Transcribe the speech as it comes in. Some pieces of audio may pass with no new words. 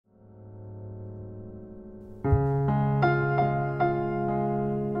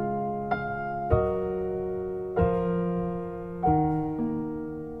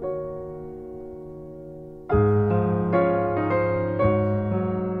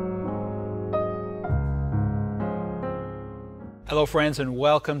Hello friends, and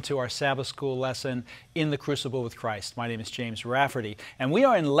welcome to our Sabbath School lesson, In the Crucible with Christ. My name is James Rafferty, and we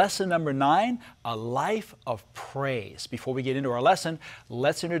are in lesson number 9, A Life of Praise. Before we get into our lesson,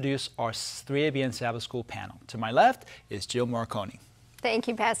 let's introduce our 3ABN Sabbath School panel. To my left is Jill Marconi. Thank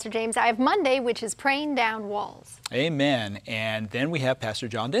you, Pastor James. I have Monday, which is Praying Down Walls. Amen. And then we have Pastor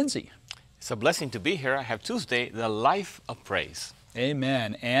John Dinsey. It's a blessing to be here. I have Tuesday, The Life of Praise.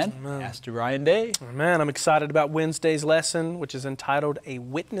 Amen. And Pastor Ryan Day. Amen. I'm excited about Wednesday's lesson, which is entitled A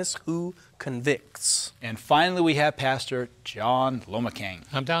Witness Who Convicts. And finally, we have Pastor John Lomakang.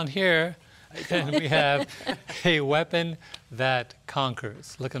 I'm down here, and we have a weapon that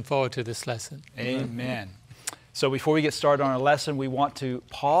conquers. Looking forward to this lesson. Amen. So before we get started on our lesson, we want to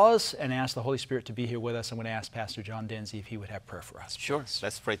pause and ask the Holy Spirit to be here with us. I'm going to ask Pastor John Dinsey if he would have prayer for us. Sure.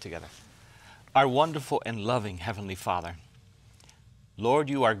 Let's pray together. Our wonderful and loving Heavenly Father,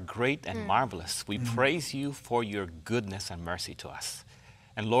 Lord, you are great and marvelous. We praise you for your goodness and mercy to us.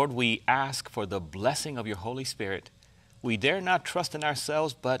 And Lord, we ask for the blessing of your Holy Spirit. We dare not trust in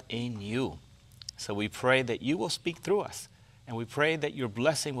ourselves, but in you. So we pray that you will speak through us. And we pray that your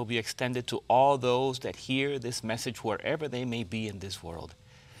blessing will be extended to all those that hear this message wherever they may be in this world.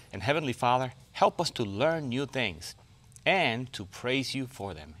 And Heavenly Father, help us to learn new things and to praise you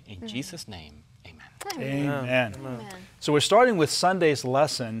for them. In Jesus' name, amen. Amen. Amen. So we're starting with Sunday's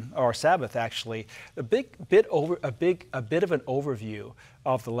lesson, or Sabbath actually, a bit of an overview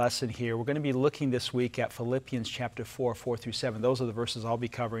of the lesson here. We're going to be looking this week at Philippians chapter 4, 4 through 7. Those are the verses I'll be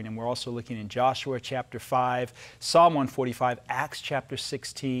covering, and we're also looking in Joshua chapter 5, Psalm 145, Acts chapter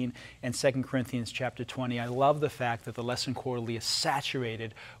 16, and 2 Corinthians chapter 20. I love the fact that the lesson quarterly is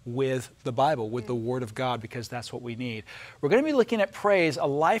saturated with the Bible, with the Word of God, because that's what we need. We're going to be looking at praise, a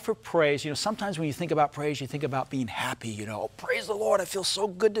life of praise. You know, sometimes when you think about praise, you think about being happy. You know, oh, praise the Lord, I feel so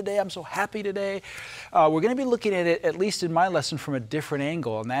good today, I'm so happy today. We're going to be looking at it, at least in my lesson, from a different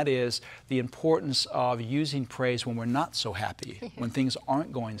angle, and that is the importance of using praise when we're not so happy, when things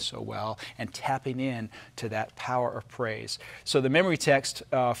aren't going so well, and tapping in to that power of praise. So the memory text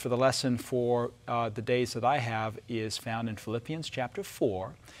for the lesson for the days that I have is found in Philippians chapter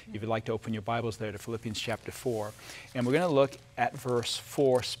 4. If you'd like to open your Bibles there to Philippians chapter 4. And we're going to look at verse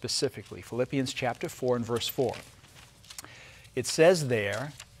 4 specifically. Philippians chapter 4 and verse 4. It says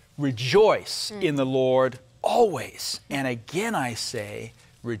there, rejoice in the Lord always. And again I say,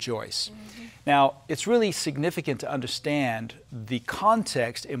 rejoice. Now, it's really significant to understand the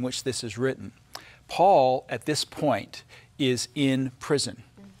context in which this is written. Paul, at this point, is in prison.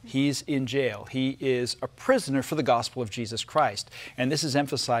 He's in jail. He is a prisoner for the gospel of Jesus Christ. And this is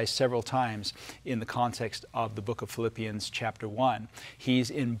emphasized several times in the context of the book of Philippians chapter 1. He's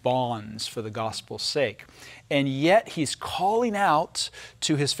in bonds for the gospel's sake. And yet he's calling out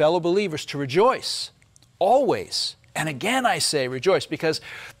to his fellow believers to rejoice always. And again I say rejoice, because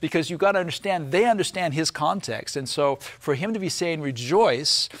you've got to understand, they understand his context. And so for him to be saying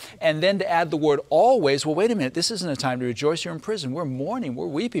rejoice and then to add the word always, well, wait a minute, this isn't a time to rejoice. You're in prison. We're mourning. We're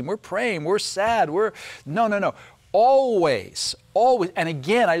weeping. We're praying. We're sad. No. Always. And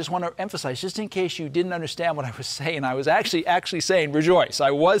again, I just want to emphasize, just in case you didn't understand what I was saying, I was actually saying rejoice.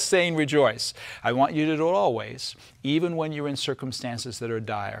 I was saying rejoice. I want you to do it always, even when you're in circumstances that are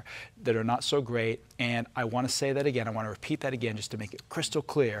dire, that are not so great. And I want to say that again. I want to repeat that again just to make it crystal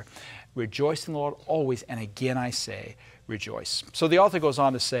clear. Rejoice in the Lord always, and again I say rejoice. So the author goes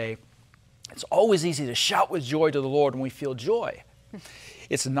on to say, it's always easy to shout with joy to the Lord when we feel joy.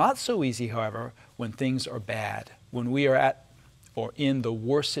 It's not so easy, however, when things are bad, when we are at or in the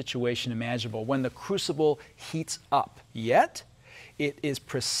worst situation imaginable, when the crucible heats up. Yet, it is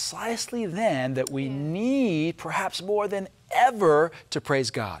precisely then that we need, perhaps more than ever, to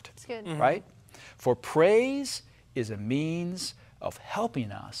praise God. That's good. Right? For praise is a means of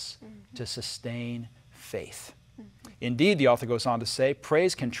helping us to sustain faith. Indeed, the author goes on to say,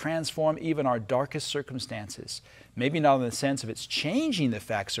 praise can transform even our darkest circumstances. Maybe not in the sense of it's changing the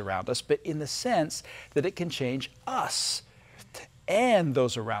facts around us, but in the sense that it can change us and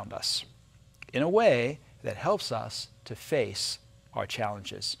those around us in a way that helps us to face our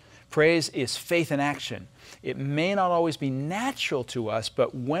challenges. Praise is faith in action. It may not always be natural to us,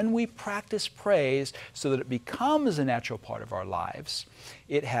 but when we practice praise so that it becomes a natural part of our lives,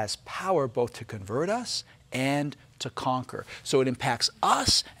 it has power both to convert us and to conquer. So it impacts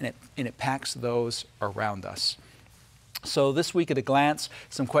us and it impacts those around us. So this week at a glance,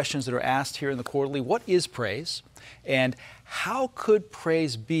 some questions that are asked here in the quarterly. What is praise? And how could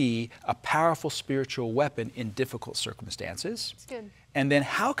praise be a powerful spiritual weapon in difficult circumstances? That's good. And then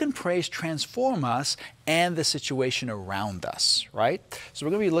how can praise transform us and the situation around us, right? So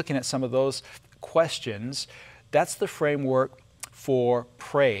we're going to be looking at some of those questions. That's the framework for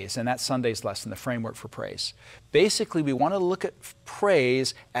praise, and that's Sunday's lesson, the framework for praise. Basically, we want to look at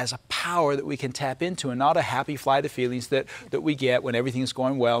praise as a power that we can tap into and not a happy flight of feelings that we get when everything's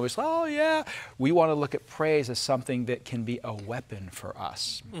going well. We're just, oh yeah. We want to look at praise as something that can be a weapon for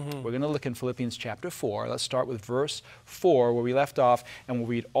us. We're going to look in Philippians chapter 4. Let's start with verse 4 where we left off, and we'll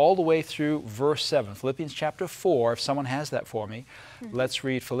read all the way through verse 7. Philippians chapter 4, if someone has that for me. Let's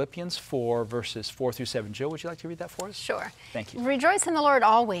read Philippians 4, verses 4 through 7. Jill, would you like to read that for us? Sure. Thank you. Rejoice in the Lord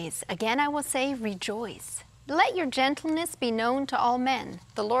always. Again, I will say rejoice. Let your gentleness be known to all men.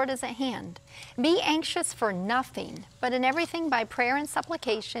 The Lord is at hand. Be anxious for nothing, but in everything by prayer and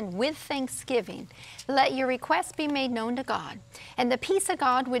supplication with thanksgiving. Let your requests be made known to God. And the peace of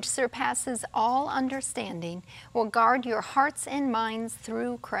God, which surpasses all understanding, will guard your hearts and minds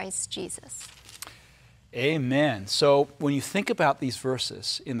through Christ Jesus. Amen. So when you think about these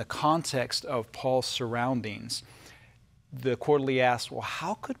verses in the context of Paul's surroundings, the quarterly asks, well,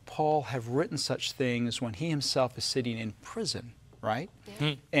 how could Paul have written such things when he himself is sitting in prison, right?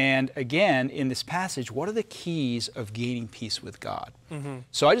 Yeah. And again, in this passage, what are the keys of gaining peace with God?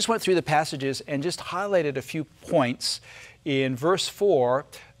 So I just went through the passages and just highlighted a few points. In verse 4,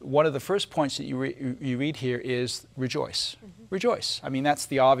 one of the first points that you read here is rejoice. Rejoice. I mean, that's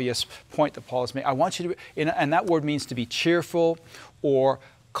the obvious point that Paul has made. I want you to, and that word means to be cheerful or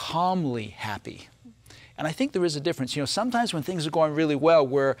calmly happy. And I think there is a difference. You know, sometimes when things are going really well,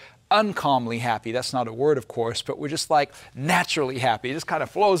 we're uncalmly happy. That's not a word, of course, but we're just like naturally happy. It just kind of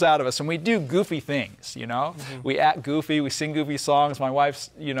flows out of us, and we do goofy things, you know. We act goofy, we sing goofy songs. My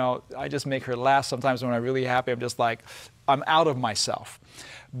wife's, you know, I just make her laugh sometimes when I'm really happy. I'm just like, I'm out of myself.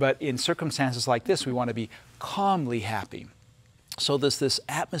 But in circumstances like this, we want to be calmly happy. So there's this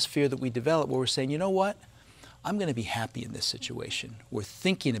atmosphere that we develop where we're saying, you know what? I'm going to be happy in this situation. We're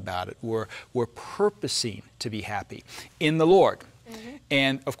thinking about it. We're purposing to be happy in the Lord.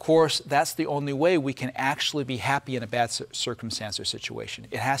 And of course, that's the only way we can actually be happy in a bad circumstance or situation.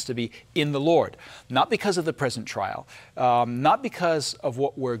 It has to be in the Lord, not because of the present trial, not because of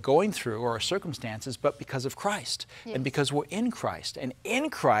what we're going through or our circumstances, but because of Christ. Yes. And because we're in Christ. And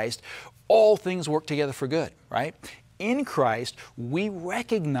in Christ, all things work together for good, right? In Christ, we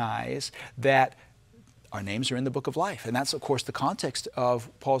recognize that our names are in the book of life. And that's, of course, the context of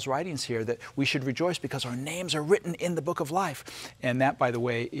Paul's writings here, that we should rejoice because our names are written in the book of life. And that, by the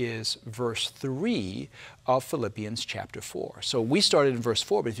way, is verse 3 of Philippians chapter 4. So we started in verse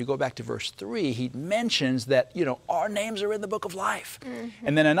 4, but if you go back to verse 3, he mentions that, you know, our names are in the book of life.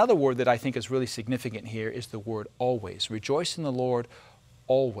 And then another word that I think is really significant here is the word always. Rejoice in the Lord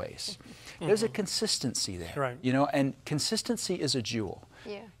always. There's a consistency there, right. You know, and consistency is a jewel.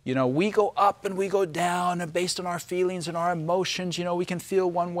 Yeah. You know, we go up and we go down, and based on our feelings and our emotions, you know, we can feel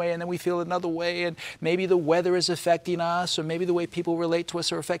one way and then we feel another way, and maybe the weather is affecting us, or maybe the way people relate to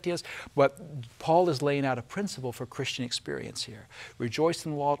us are affecting us. But Paul is laying out a principle for Christian experience here. Rejoice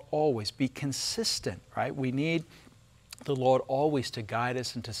in the Lord always. Be consistent, right? We need the Lord always to guide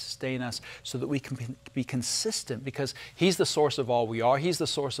us and to sustain us so that we can be consistent, because He's the source of all we are. He's the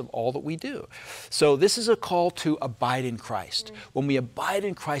source of all that we do. So this is a call to abide in Christ. When we abide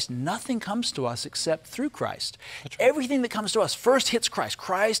in Christ, nothing comes to us except through Christ. Right. Everything that comes to us first hits Christ.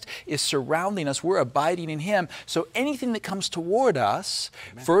 Christ is surrounding us. We're abiding in Him. So anything that comes toward us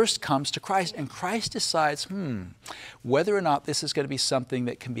first comes to Christ. And Christ decides, whether or not this is going to be something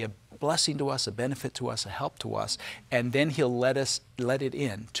that can be a blessing to us, a benefit to us, a help to us, and then He'll let it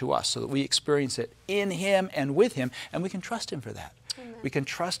in to us so that we experience it in Him and with Him, and we can trust Him for that. Amen. We can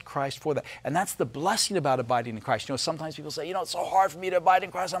trust Christ for that. And that's the blessing about abiding in Christ. You know, sometimes people say, you know, it's so hard for me to abide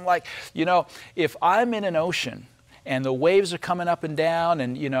in Christ. I'm like, you know, if I'm in an ocean and the waves are coming up and down,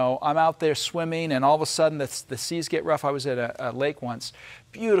 and, you know, I'm out there swimming, and all of a sudden the seas get rough. I was at a lake once,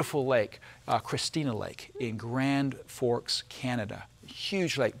 beautiful lake, Christina Lake in Grand Forks, Canada.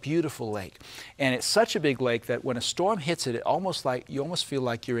 Huge lake, beautiful lake. And it's such a big lake that when a storm hits it, you almost feel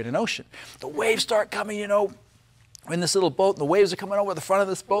like you're in an ocean. The waves start coming, you know, in this little boat, and the waves are coming over the front of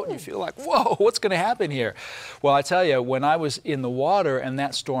this boat, and you feel like, whoa, what's going to happen here? Well, I tell you, when I was in the water and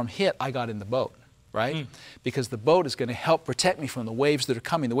that storm hit, I got in the boat. Right? Because the boat is going to help protect me from the waves that are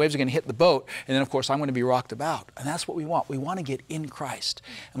coming. The waves are going to hit the boat, and then, of course, I'm going to be rocked about. And that's what we want. We want to get in Christ,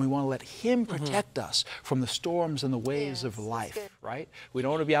 and we want to let Him protect us from the storms and the waves of life, right? We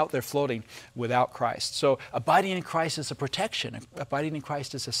don't want to be out there floating without Christ. So abiding in Christ is a protection. Abiding in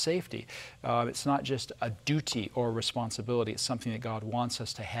Christ is a safety. It's not just a duty or a responsibility. It's something that God wants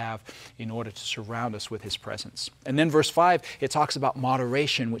us to have in order to surround us with His presence. And then verse 5, it talks about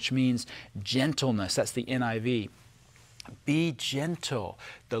moderation, which means gentleness. That's the NIV. Be gentle.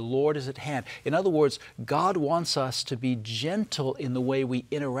 The Lord is at hand. In other words, God wants us to be gentle in the way we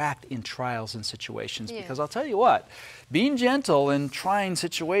interact in trials and situations. Because I'll tell you what, being gentle in trying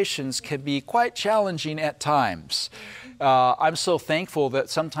situations can be quite challenging at times. I'm so thankful that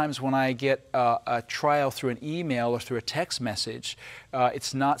sometimes when I get a trial through an email or through a text message,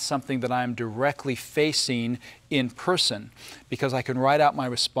 it's not something that I'm directly facing in person, because I can write out my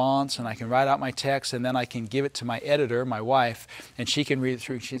response and I can write out my text, and then I can give it to my editor, my wife, and she can read it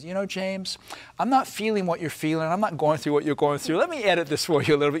through. She says, you know, James, I'm not feeling what you're feeling. I'm not going through what you're going through. Let me edit this for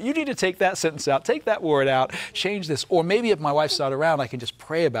you a little bit. You need to take that sentence out, take that word out, change this. Or maybe if my wife's not around, I can just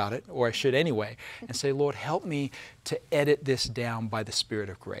pray about it, or I should anyway, and say, Lord, help me to edit this down by the Spirit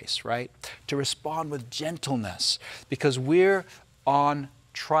of grace, right? To respond with gentleness, because we're on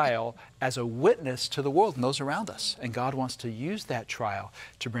trial as a witness to the world and those around us. And God wants to use that trial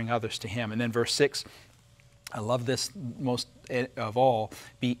to bring others to Him. And then verse 6, I love this most of all,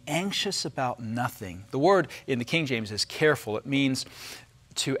 be anxious about nothing. The word in the King James is careful. It means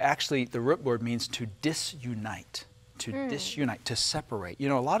to actually, the root word means to disunite. To disunite, to separate. You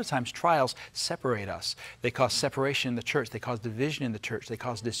know, a lot of times trials separate us. They cause separation in the church. They cause division in the church. They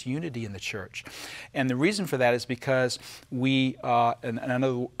cause disunity in the church. And the reason for that is because we, and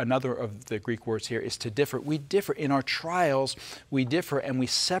another of the Greek words here is to differ. We differ in our trials. We differ and we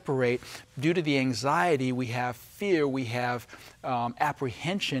separate due to the anxiety. We have fear. We have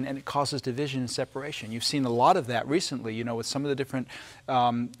apprehension, and it causes division and separation. You've seen a lot of that recently, you know, with some of the different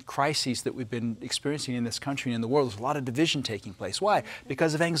crises that we've been experiencing in this country and in the world. There's a lot of division taking place. Why?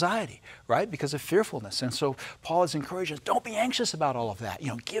 Because of anxiety, right? Because of fearfulness. And so Paul is encouraging us, don't be anxious about all of that. You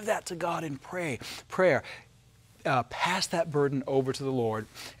know, give that to God in prayer. Pass that burden over to the Lord.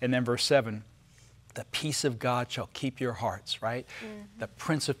 And then verse 7, the peace of God shall keep your hearts, right? The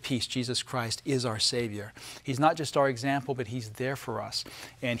Prince of Peace, Jesus Christ, is our Savior. He's not just our example, but He's there for us.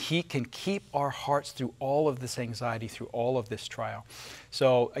 And He can keep our hearts through all of this anxiety, through all of this trial.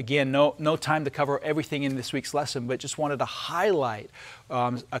 So again, no time to cover everything in this week's lesson, but just wanted to highlight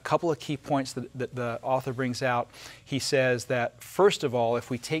a couple of key points that the author brings out. He says that, first of all, if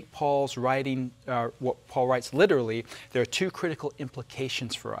we take Paul's writing, what Paul writes literally, there are two critical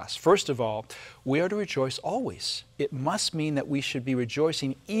implications for us. First of all, we are to rejoice always. It must mean that we should be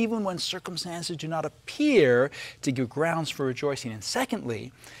rejoicing even when circumstances do not appear to give grounds for rejoicing. And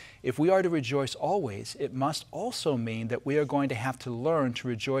secondly, if we are to rejoice always, it must also mean that we are going to have to learn to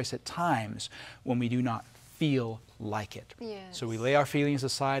rejoice at times when we do not feel like it. Yes. So we lay our feelings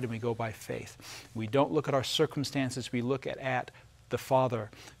aside and we go by faith. We don't look at our circumstances, we look at the Father,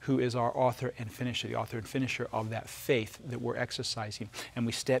 who is our author and finisher, the author and finisher of that faith that we're exercising. And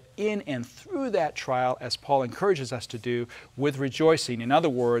we step in and through that trial, as Paul encourages us to do, with rejoicing. In other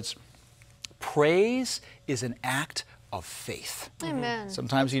words, praise is an act of faith. Amen.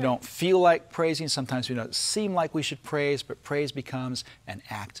 Sometimes we don't feel like praising, sometimes we don't seem like we should praise, but praise becomes an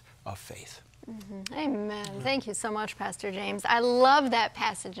act of faith. Amen. Thank you so much, Pastor James. I love that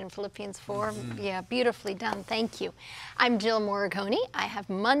passage in Philippians 4. Yeah, beautifully done. Thank you. I'm Jill Morricone. I have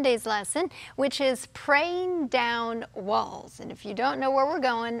Monday's lesson, which is praying down walls. And if you don't know where we're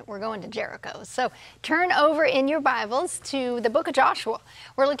going to Jericho. So turn over in your Bibles to the book of Joshua.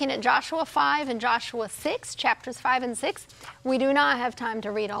 We're looking at Joshua 5 and Joshua 6, chapters 5 and 6. We do not have time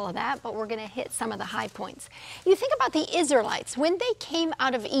to read all of that, but we're going to hit some of the high points. You think about the Israelites. When they came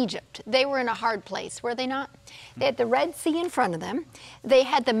out of Egypt, they were in a hard place, were they not? They had the Red Sea in front of them, they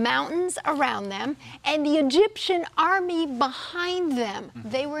had the mountains around them, and the Egyptian army behind them.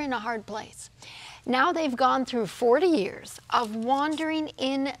 They were in a hard place. Now they've gone through 40 years of wandering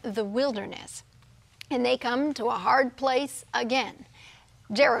in the wilderness, and they come to a hard place again.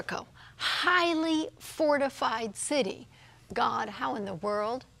 Jericho, highly fortified city. God, how in the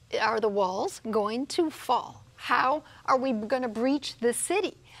world are the walls going to fall? How are we going to breach the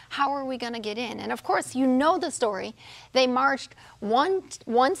city? How are we going to get in? And of course, you know the story. They marched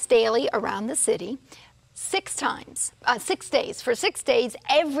once daily around the city, 6 times, 6 days. For 6 days,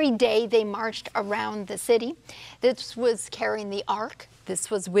 every day they marched around the city. This was carrying the ark. This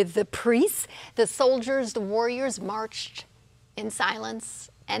was with the priests. The soldiers, the warriors marched in silence.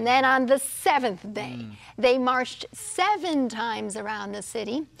 And then on the 7th day, they marched 7 times around the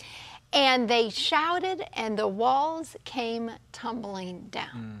city. And they shouted, and the walls came tumbling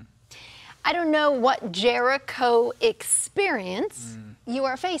down. I don't know what Jericho experience you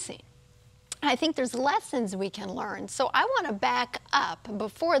are facing. I think there's lessons we can learn. So I want to back up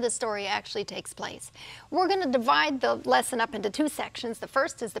before the story actually takes place. We're going to divide the lesson up into two sections. The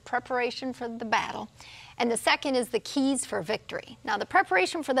first is the preparation for the battle, and the second is the keys for victory. Now, the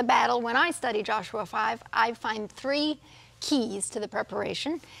preparation for the battle, when I study Joshua 5, I find three keys to the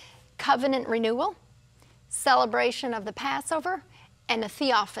preparation: covenant renewal, celebration of the Passover, and a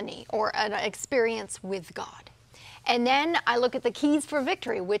theophany, or an experience with God. And then I look at the keys for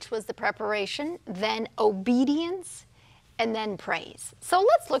victory, which was the preparation, then obedience, and then praise. So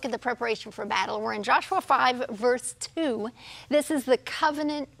let's look at the preparation for battle. We're in Joshua 5, verse 2. This is the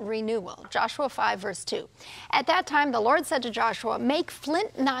covenant renewal. Joshua 5, verse 2. At that time, the Lord said to Joshua, "Make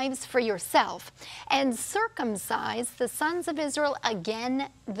flint knives for yourself and circumcise the sons of Israel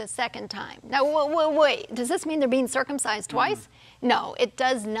again the second time." Now, wait. Does this mean they're being circumcised twice? No, it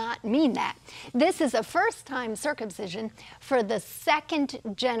does not mean that. This is a first-time circumcision for the second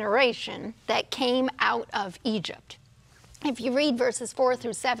generation that came out of Egypt. If you read verses 4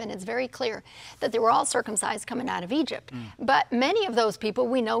 through 7, it's very clear that they were all circumcised coming out of Egypt. But many of those people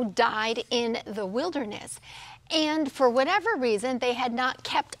we know died in the wilderness. And for whatever reason, they had not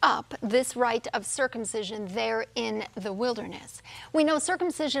kept up this rite of circumcision there in the wilderness. We know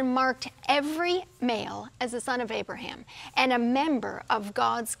circumcision marked every male as a son of Abraham and a member of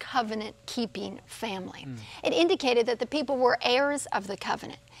God's covenant-keeping family. It indicated that the people were heirs of the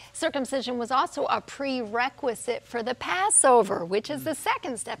covenant. Circumcision was also a prerequisite for the Passover, which is the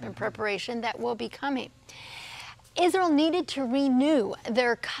second step in preparation that will be coming. Israel needed to renew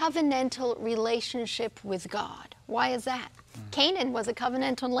their covenantal relationship with God. Why is that? Canaan was a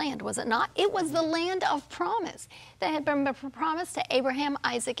covenantal land, was it not? It was the land of promise that had been promised to Abraham,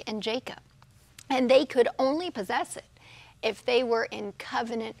 Isaac, and Jacob. And they could only possess it if they were in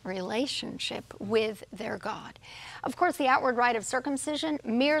covenant relationship with their God. Of course, the outward rite of circumcision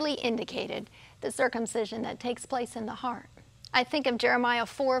merely indicated the circumcision that takes place in the heart. I think of Jeremiah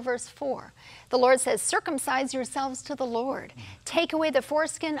 4, verse 4. The Lord says, "Circumcise yourselves to the Lord. Take away the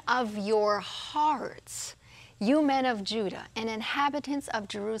foreskin of your hearts, you men of Judah and inhabitants of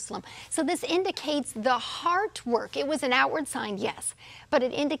Jerusalem." So this indicates the heart work. It was an outward sign, yes, but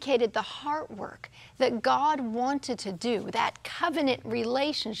it indicated the heart work that God wanted to do, that covenant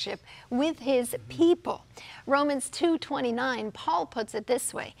relationship with his people. Romans 2:29, Paul puts it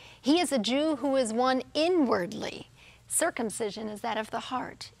this way: "He is a Jew who is one inwardly. Circumcision is that of the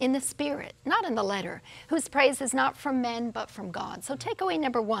heart, in the spirit, not in the letter, whose praise is not from men, but from God." So takeaway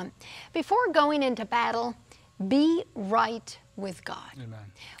number one, before going into battle, be right with God.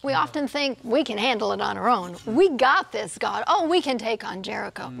 Amen. We often think we can handle it on our own. We got this, God. Oh, we can take on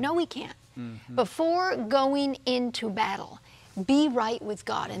Jericho. No, we can't. Before going into battle, be right with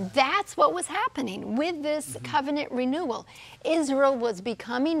God. And that's what was happening with this covenant renewal. Israel was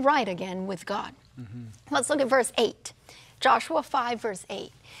becoming right again with God. Let's look at verse 8. Joshua 5, verse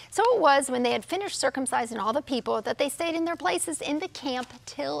 8. "So it was when they had finished circumcising all the people that they stayed in their places in the camp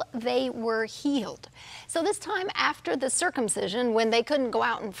till they were healed." So this time after the circumcision, when they couldn't go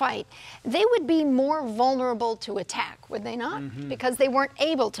out and fight, they would be more vulnerable to attack, would they not? Because they weren't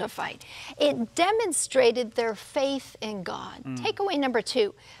able to fight. It demonstrated their faith in God. Takeaway number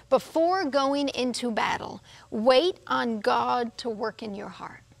two, before going into battle, wait on God to work in your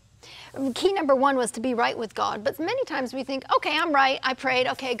heart. Key number one was to be right with God. But many times we think, okay, I'm right, I prayed,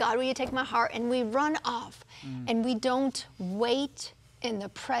 okay, God, will you take my heart? And we run off and we don't wait in the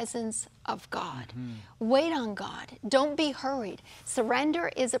presence of God. Wait on God. Don't be hurried.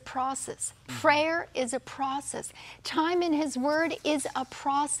 Surrender is a process. Prayer is a process. Time in his word is a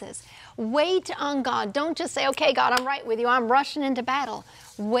process. Wait on God. Don't just say, okay, God, I'm right with you. I'm rushing into battle.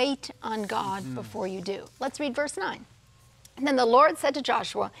 Wait on God before you do. Let's read verse 9. "And then the Lord said to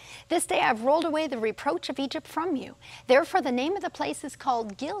Joshua, 'This day I've rolled away the reproach of Egypt from you. Therefore the name of the place is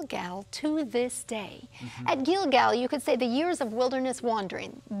called Gilgal to this day.'" At Gilgal, you could say the years of wilderness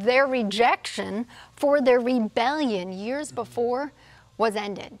wandering, their rejection for their rebellion years before was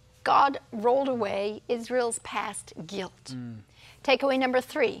ended. God rolled away Israel's past guilt. Takeaway number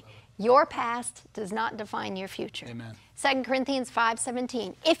three, your past does not define your future. Amen. 2 Corinthians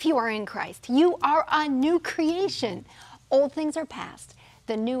 5:17, "If you are in Christ, you are a new creation. Old things are past,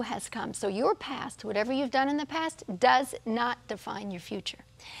 the new has come." So your past, whatever you've done in the past, does not define your future.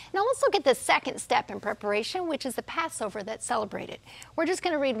 Now let's look at the second step in preparation, which is the Passover that's celebrated. We're just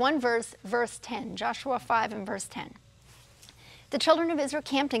going to read one verse, verse 10, Joshua 5 and verse 10. The children of Israel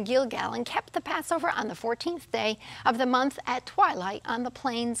camped in Gilgal and kept the Passover on the 14th day of the month at twilight on the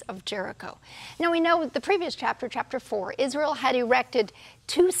plains of Jericho. Now we know the previous chapter, chapter 4, Israel had erected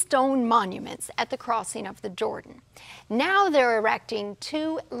 2 stone monuments at the crossing of the Jordan. Now they're erecting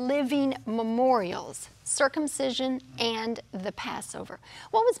 2 living memorials, circumcision and the Passover.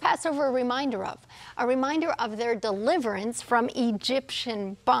 What was Passover a reminder of? A reminder of their deliverance from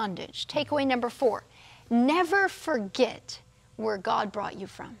Egyptian bondage. Takeaway number 4, never forget where God brought you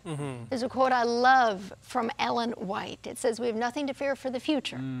from. There's a quote I love from Ellen White. It says, we have nothing to fear for the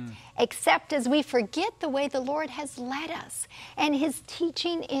future, except as we forget the way the Lord has led us and his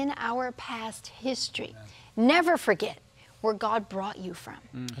teaching in our past history. Never forget where God brought you from.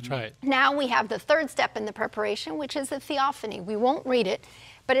 That's right. Now we have the 3rd step in the preparation, which is the theophany. We won't read it,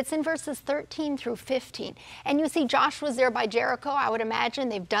 but it's in verses 13 through 15. And you see Joshua's there by Jericho. I would imagine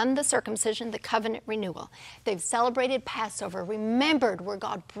they've done the circumcision, the covenant renewal. They've celebrated Passover, remembered where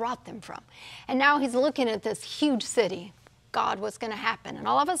God brought them from. And now he's looking at this huge city. God, what's going to happen? And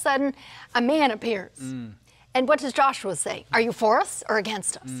all of a sudden, a man appears. And what does Joshua say? Are you for us or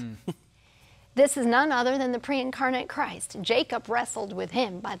against us? This is none other than the pre-incarnate Christ. Jacob wrestled with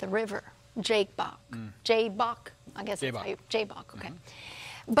him by the river, Jabbok. Jabbok, I guess it's how you, Jabbok, okay.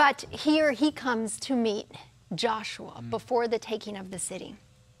 But here he comes to meet Joshua before the taking of the city.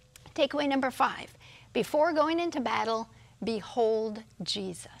 Takeaway number 5, before going into battle, behold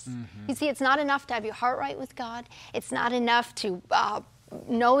Jesus. You see, it's not enough to have your heart right with God. It's not enough to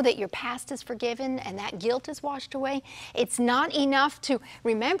know that your past is forgiven and that guilt is washed away. It's not enough to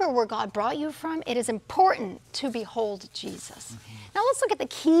remember where God brought you from. It is important to behold Jesus. Now let's look at the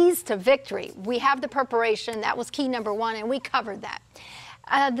keys to victory. We have the preparation. That was key number 1, and we covered that.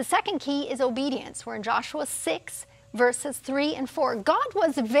 The second key is obedience. We're in Joshua 6, verses 3 and 4. God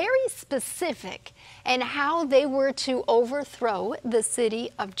was very specific in how they were to overthrow the city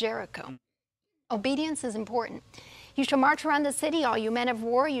of Jericho. Obedience is important. You shall march around the city, all you men of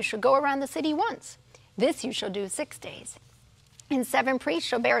war. You shall go around the city once. This you shall do 6 days. And 7 priests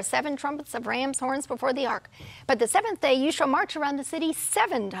shall bear 7 trumpets of ram's horns before the ark. But the 7th day you shall march around the city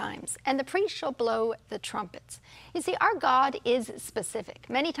 7 times, and the priests shall blow the trumpets. You see, our God is specific.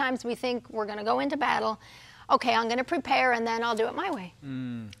 Many times we think we're going to go into battle. Okay, I'm going to prepare, and then I'll do it my way.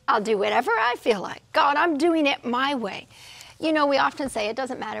 I'll do whatever I feel like. God, I'm doing it my way. You know, we often say it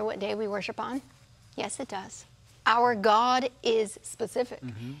doesn't matter what day we worship on. Yes, it does. Our God is specific.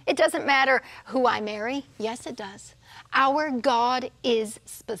 It doesn't matter who I marry. Yes, it does. Our God is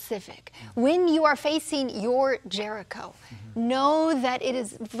specific. When you are facing your Jericho, know that it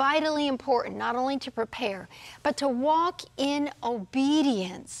is vitally important not only to prepare, but to walk in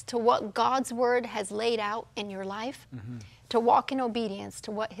obedience to what God's Word has laid out in your life, to walk in obedience to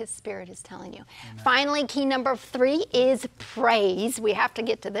what His Spirit is telling you. Finally, key number 3 is praise. We have to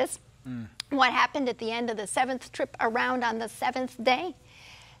get to this. What happened at the end of the 7th trip around on the 7th day?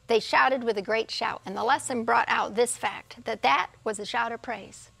 They shouted with a great shout, and the lesson brought out this fact, that was a shout of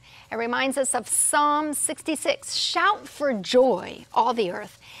praise. It reminds us of Psalm 66. Shout for joy, all the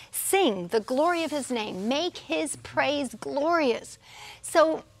earth. Sing the glory of His name. Make His praise glorious.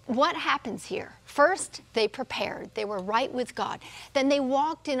 So what happens here? First, they prepared. They were right with God. Then they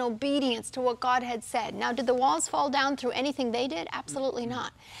walked in obedience to what God had said. Now, did the walls fall down through anything they did? Absolutely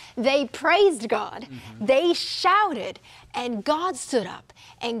not. They praised God. They shouted, and God stood up,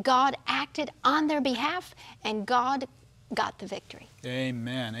 and God acted on their behalf, and God got the victory.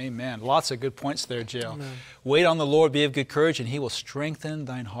 Amen, amen. Lots of good points there, Jill. Wait on the Lord, be of good courage, and He will strengthen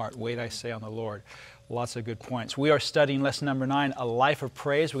thine heart. Wait, I say, on the Lord. Lots of good points. We are studying lesson number 9, A Life of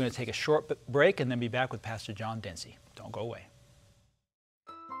Praise. We're going to take a short break and then be back with Pastor John Dempsey. Don't go away.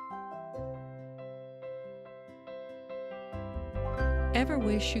 Ever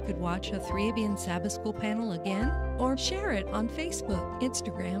wish you could watch a 3ABN Sabbath School panel again? Or share it on Facebook,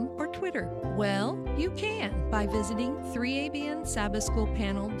 Instagram, or Twitter? Well, you can by visiting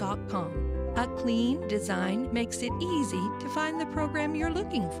 3ABNSabbathSchoolPanel.com. A clean design makes it easy to find the program you're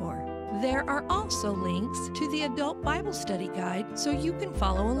looking for. There are also links to the Adult Bible Study Guide so you can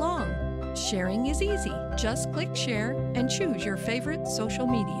follow along. Sharing is easy. Just click share and choose your favorite social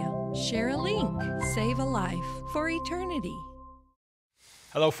media. Share a link. Save a life for eternity.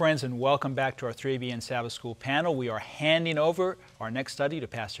 Hello, friends, and welcome back to our 3ABN Sabbath School panel. We are handing over our next study to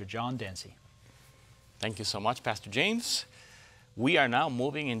Pastor John Dempsey. Thank you so much, Pastor James. We are now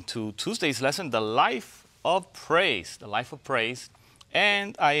moving into Tuesday's lesson, The Life of Praise. The Life of Praise.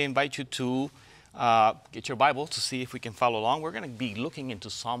 And I invite you to get your Bible to see if we can follow along. We're going to be looking into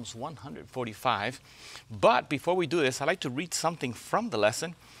Psalms 145. But before we do this, I'd like to read something from the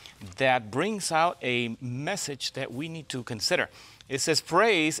lesson that brings out a message that we need to consider. It says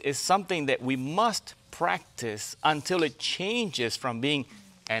praise is something that we must practice until it changes from being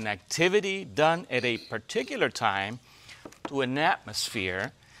an activity done at a particular time to an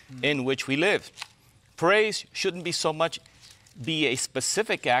atmosphere in which we live. Praise shouldn't be so much be a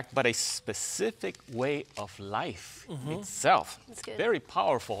specific act, but a specific way of life itself. That's good. Very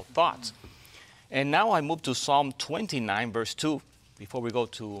powerful thoughts. And now I move to Psalm 29, verse 2, before we go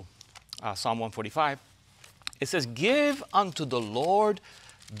to Psalm 145. It says, give unto the Lord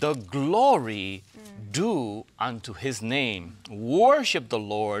the glory due unto his name. Worship the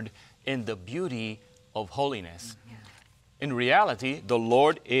Lord in the beauty of holiness. In reality, the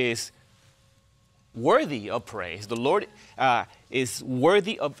Lord is worthy of praise. The Lord is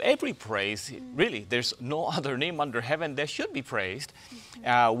worthy of every praise. Really, there's no other name under heaven that should be praised.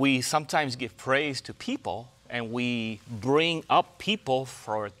 We sometimes give praise to people, and we bring up people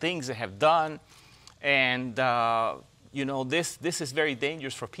for things they have done. And, you know, this is very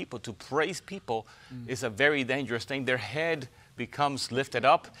dangerous for people. To praise people is a very dangerous thing. Their head becomes lifted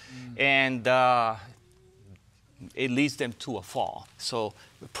up, and it leads them to a fall. So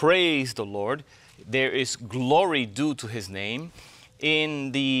praise the Lord. There is glory due to his name.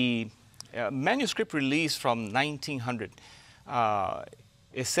 In the manuscript release from 1900,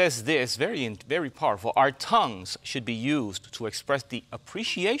 it says this, very powerful. Our tongues should be used to express the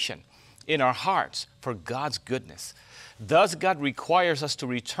appreciation in our hearts for God's goodness. Thus, God requires us to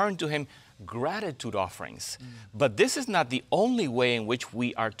return to him gratitude offerings. But this is not the only way in which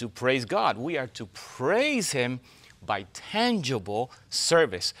we are to praise God. We are to praise him by tangible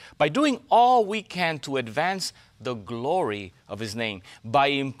service, by doing all we can to advance the glory of his name, by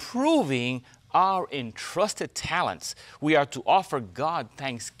improving our entrusted talents. We are to offer God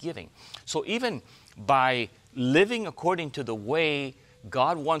thanksgiving. So even by living according to the way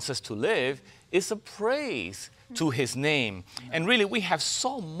God wants us to live is a praise to his name. And really, we have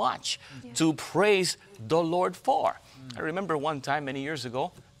so much to praise the Lord for. I remember one time many years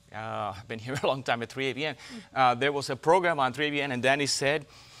ago, I've been here a long time at 3ABN. There was a program on 3ABN, and Danny said,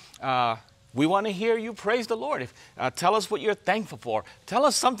 we want to hear you praise the Lord. Tell us what you're thankful for. Tell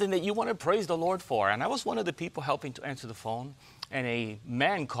us something that you want to praise the Lord for. And I was one of the people helping to answer the phone, and a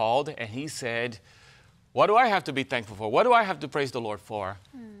man called, and he said, what do I have to be thankful for? What do I have to praise the Lord for?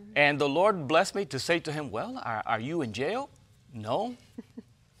 And the Lord blessed me to say to him, well, are you in jail? No.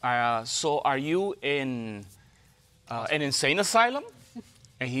 So are you in an insane asylum?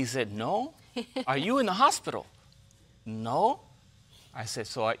 And he said, no. Are you in the hospital? No. I said,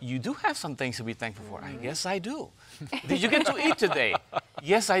 so you do have some things to be thankful for. I guess I do. Did you get to eat today?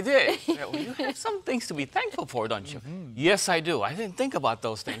 Yes, I did. Well, you have some things to be thankful for, don't you? Yes, I do. I didn't think about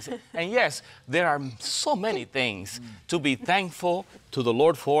those things. And yes, there are so many things to be thankful to the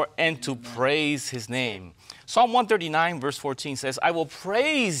Lord for and to praise his name. Psalm 139, verse 14 says, I will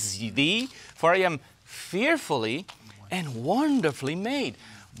praise thee, for I am fearfully and wonderfully made.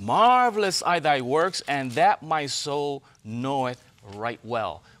 Marvelous are thy works, and that my soul knoweth right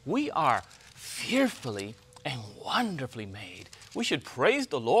well. We are fearfully and wonderfully made. We should praise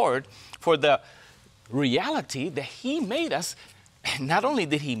the Lord for the reality that he made us. And not only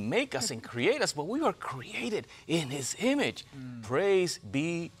did he make us and create us, but we were created in his image. Praise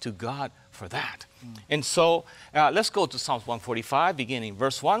be to God for that. And so let's go to Psalms 145, beginning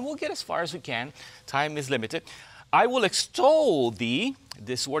verse 1. We'll get as far as we can. Time is limited. I will extol thee.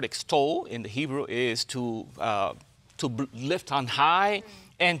 This word extol in the Hebrew is to lift on high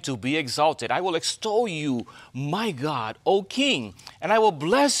and to be exalted. I will extol you, my God, O King, and I will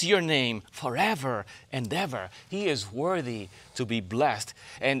bless your name forever and ever. He is worthy to be blessed.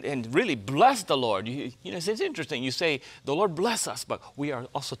 And really bless the Lord. You know, it's interesting. You say, the Lord bless us, but we are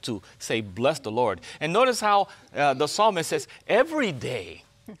also to say, bless the Lord. And notice how the psalmist says, every day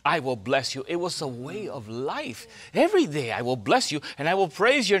I will bless you. It was a way of life. Every day I will bless you, and I will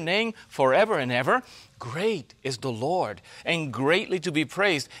praise your name forever and ever. Great is the Lord, and greatly to be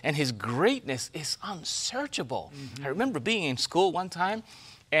praised, and his greatness is unsearchable. I remember being in school one time,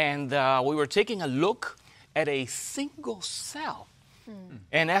 and we were taking a look at a single cell.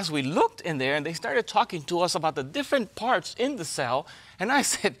 And as we looked in there, and they started talking to us about the different parts in the cell, and I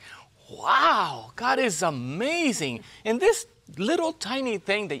said, wow, God is amazing. And this little tiny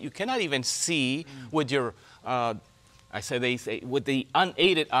thing that you cannot even see with your they say with the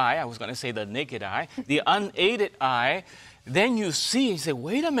unaided eye. I was going to say the naked eye. The unaided eye. Then you see, you say,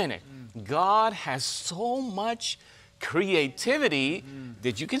 wait a minute. God has so much creativity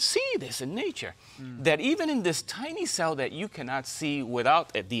that you can see this in nature. That even in this tiny cell that you cannot see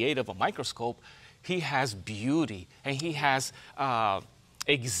without the aid of a microscope, he has beauty and he has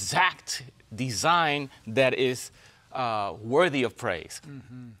exact design that is worthy of praise.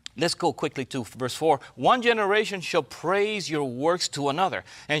 Let's go quickly to verse 4. One generation shall praise your works to another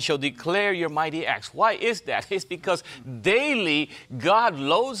and shall declare your mighty acts. Why is that? It's because daily God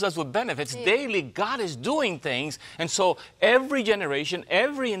loads us with benefits. Daily God is doing things. And so every generation,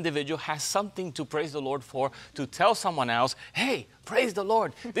 every individual has something to praise the Lord for, to tell someone else, hey, praise the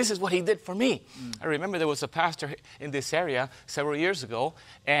Lord. This is what he did for me. I remember there was a pastor in this area several years ago.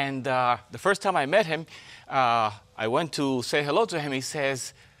 And the first time I met him, I went to say hello to him. He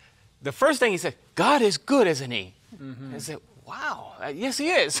says, the first thing he said, God is good, isn't he? I said, wow, yes, he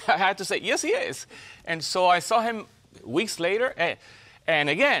is. I had to say, yes, he is. And so I saw him weeks later. And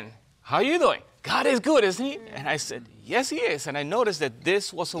again, how are you doing? God is good, isn't he? And I said, yes, he is. And I noticed that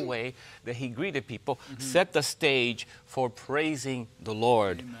this was a way that he greeted people, set the stage for praising the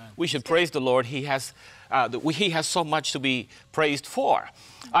Lord. Amen. We should praise the Lord. He has so much to be praised for.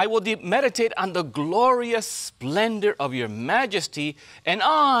 I will meditate on the glorious splendor of your majesty and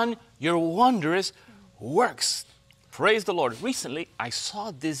on your wondrous works. Praise the Lord. Recently, I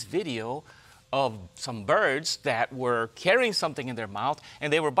saw this video of some birds that were carrying something in their mouth,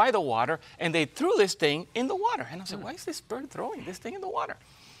 and they were by the water, and they threw this thing in the water. And I said, why is this bird throwing this thing in the water?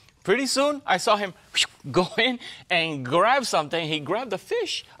 Pretty soon, I saw him go in and grab something. He grabbed a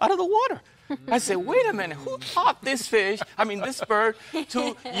fish out of the water. I said, wait a minute, who taught this bird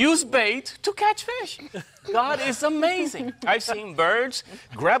to use bait to catch fish? God is amazing. I've seen birds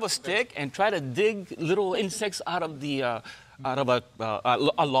grab a stick and try to dig little insects out of the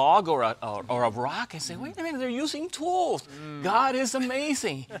a log or a rock and say, wait a minute, they're using tools. God is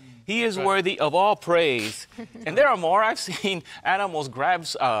amazing. He is worthy of all praise. And there are more. I've seen animals grab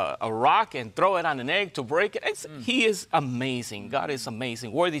a rock and throw it on an egg to break it. He is amazing. God is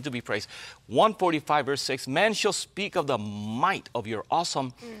amazing, worthy to be praised. 145 verse 6, man shall speak of the might of your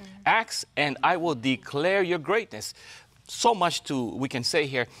awesome acts, and I will declare your greatness. So much we can say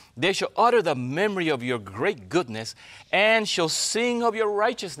here. They shall utter the memory of your great goodness and shall sing of your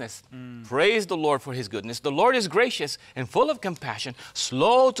righteousness. Praise the Lord for his goodness. The Lord is gracious and full of compassion,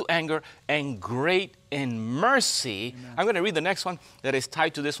 slow to anger and great in mercy. Amen. I'm going to read the next one that is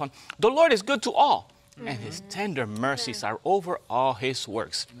tied to this one. The Lord is good to all, and his tender mercies are over all his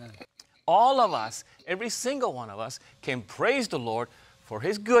works. Amen. All of us, every single one of us, can praise the Lord for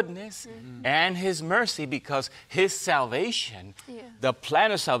his goodness and his mercy, because his salvation, the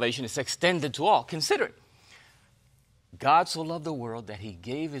plan of salvation, is extended to all. Consider it. God so loved the world that he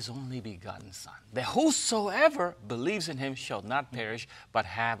gave his only begotten Son, that whosoever believes in him shall not perish, but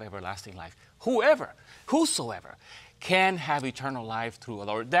have everlasting life. Whosoever can have eternal life through the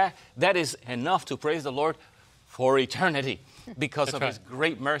Lord. That is enough to praise the Lord for eternity because of his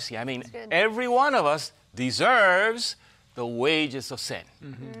great mercy. I mean, every one of us deserves the wages of sin.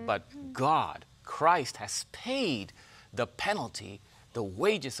 But God, Christ, has paid the penalty, the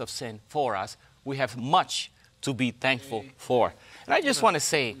wages of sin for us. We have much to be thankful for. And I just want to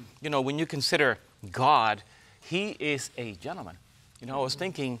say, you know, when you consider God, he is a gentleman. You know, I was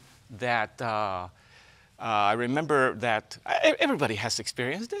thinking that I remember that everybody has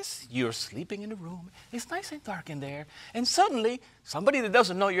experienced this. You're sleeping in a room. It's nice and dark in there. And suddenly, somebody that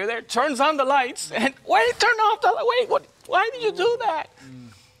doesn't know you're there turns on the lights. And wait, turn off the light. Wait, why did you do that?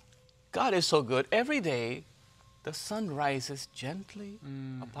 God is so good. Every day, the sun rises gently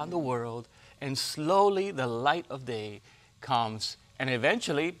upon the world. And slowly, the light of day comes. And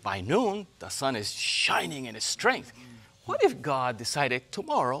eventually, by noon, the sun is shining in its strength. What if God decided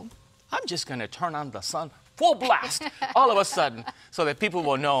tomorrow, I'm just going to turn on the sun full blast all of a sudden so that people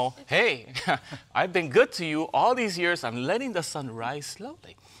will know, hey, I've been good to you all these years. I'm letting the sun rise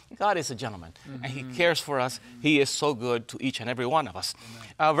slowly. God is a gentleman, and he cares for us. He is so good to each and every one of us.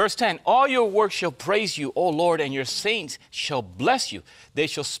 Verse 10, all your works shall praise you, O Lord, and your saints shall bless you. They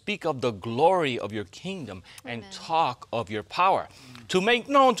shall speak of the glory of your kingdom and talk of your power, to make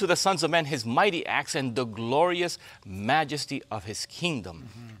known to the sons of men his mighty acts and the glorious majesty of his kingdom.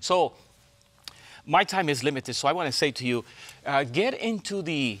 So my time is limited, so I want to say to you, get into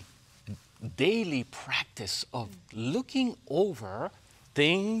the daily practice of looking over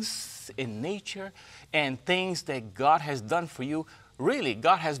things in nature and things that God has done for you. Really,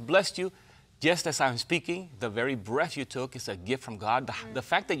 God has blessed you. Just as I'm speaking, the very breath you took is a gift from God. The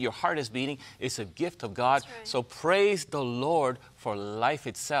fact that your heart is beating is a gift of God. Right. So praise the Lord for life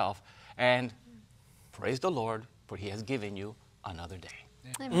itself, and praise the Lord for he has given you another day.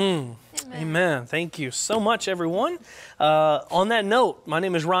 Amen. Amen. Thank you so much, everyone. On that note, my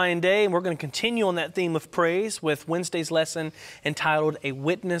name is Ryan Day, and we're going to continue on that theme of praise with Wednesday's lesson entitled A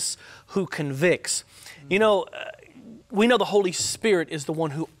Witness Who Convicts. You know, we know the Holy Spirit is the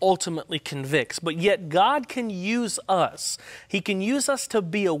one who ultimately convicts, but yet God can use us. He can use us to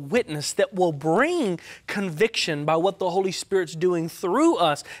be a witness that will bring conviction by what the Holy Spirit's doing through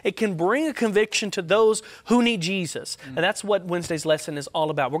us. It can bring a conviction to those who need Jesus. And that's what Wednesday's lesson is all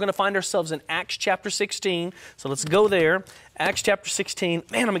about. We're going to find ourselves in Acts chapter 16. So let's go there. Acts chapter 16.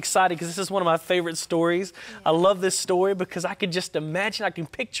 Man, I'm excited because this is one of my favorite stories. I love this story because I could just imagine, I can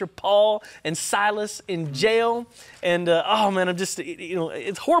picture Paul and Silas in jail. And oh man, I'm just,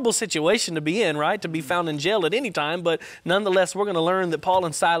 it's a horrible situation to be in, right? To be found in jail at any time. But nonetheless, we're going to learn that Paul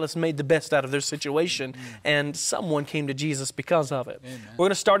and Silas made the best out of their situation. And someone came to Jesus because of it. Amen. We're going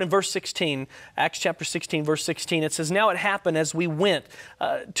to start in verse 16. Acts chapter 16, verse 16. It says, "Now it happened as we went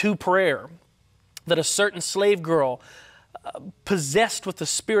to prayer that a certain slave girl possessed with the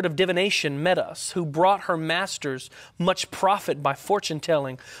spirit of divination met us, who brought her masters much profit by fortune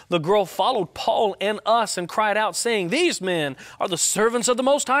telling. The girl followed Paul and us and cried out, saying, 'These men are the servants of the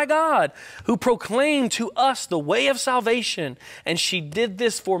Most High God, who proclaim to us the way of salvation.' And she did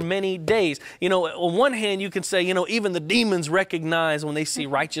this for many days." On one hand, you can say, even the demons recognize when they see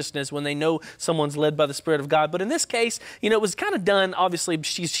righteousness, when they know someone's led by the Spirit of God. But in this case, it was kind of done, obviously,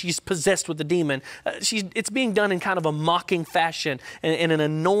 she's possessed with the demon. It's being done in kind of a mocking fashion and in an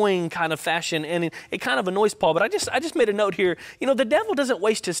annoying kind of fashion, and it kind of annoys Paul. But I just made a note here. The devil doesn't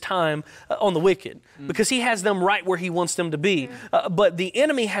waste his time on the wicked because he has them right where he wants them to be. But the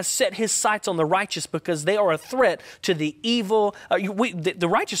enemy has set his sights on the righteous because they are a threat to the evil. The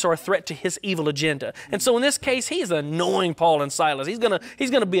righteous are a threat to his evil agenda. And so in this case, he's annoying Paul and Silas. He's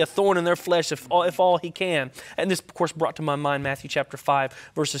gonna be a thorn in their flesh if all he can. And this, of course, brought to my mind Matthew chapter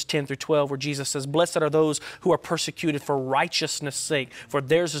 5, verses 10 through 12, where Jesus says, "Blessed are those who are persecuted for righteousness' sake, for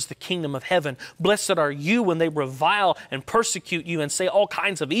theirs is the kingdom of heaven. Blessed are you when they revile and persecute you and say all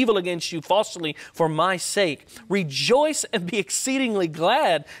kinds of evil against you falsely for my sake. Rejoice and be exceedingly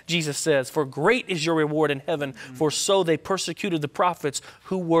glad," Jesus says, "for great is your reward in heaven, for so they persecuted the prophets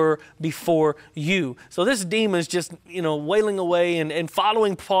who were before you." So this demon is just, wailing away and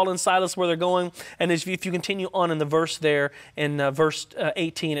following Paul and Silas where they're going. And if you continue on in the verse there, in verse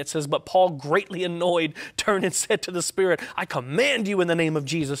 18, it says, "But Paul, greatly annoyed, turned and said to the Spirit, 'I command you in the name of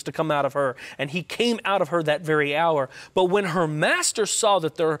Jesus to come out of her.' And he came out of her that very hour. But when her masters saw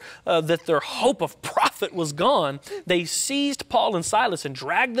that their hope of profit was gone, they seized Paul and Silas and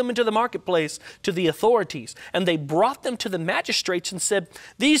dragged them into the marketplace to the authorities. And they brought them to the magistrates and said,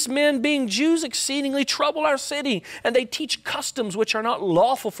 'These men, being Jews, exceedingly trouble our city, and they teach customs which are not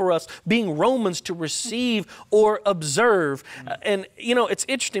lawful for us, being Romans, to receive or observe.'" And it's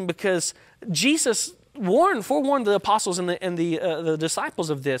interesting because Jesus forewarned the apostles and the disciples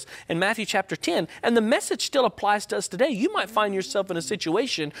of this in Matthew chapter 10. And the message still applies to us today. You might find yourself in a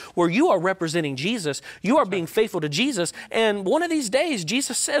situation where you are representing Jesus. You are being faithful to Jesus. And one of these days,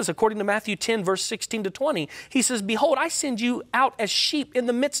 Jesus says, according to Matthew 10, verse 16 to 20, he says, "Behold, I send you out as sheep in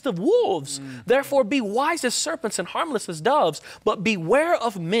the midst of wolves. Therefore be wise as serpents and harmless as doves. But beware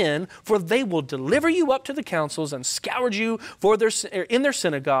of men, for they will deliver you up to the councils and scourge you in their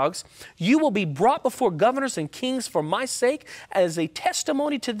synagogues. You will be brought before governors and kings for my sake as a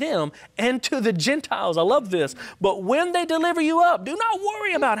testimony to them and to the Gentiles." I love this. "But when they deliver you up, do not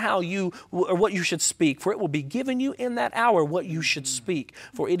worry about how you or what you should speak, for it will be given you in that hour what you should speak.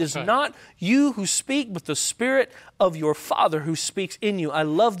 For it is not you who speak, but the Spirit of your Father who speaks in you." I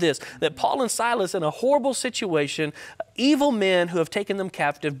love this, that Paul and Silas, in a horrible situation, evil men who have taken them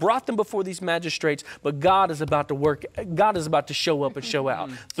captive, brought them before these magistrates, but God is about to work. God is about to show up and show out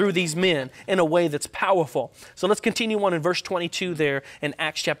through these men in a way that's powerful. So let's continue on in verse 22 there in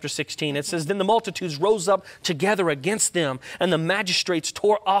Acts chapter 16. It says, "Then the multitudes rose up together against them, and the magistrates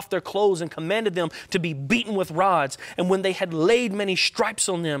tore off their clothes and commanded them to be beaten with rods. And when they had laid many stripes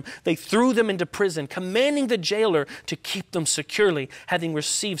on them, they threw them into prison, commanding the jailer to keep them securely. Having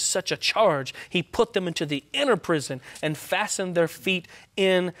received such a charge, he put them into the inner prison and fastened their feet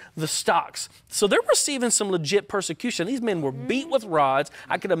in the stocks." So they're receiving some legit persecution. These men were beat with rods.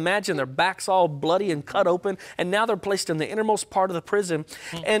 I could imagine their backs all bloody and cut open, and now they're placed in the innermost part of the prison.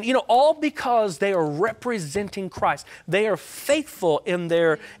 And all because they are representing Christ. They are faithful in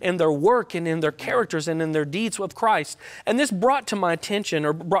their work and in their characters and in their deeds with Christ. And this brought to my attention,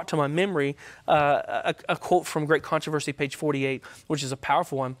 or brought to my memory, a quote from Great Controversy, page 48, which is a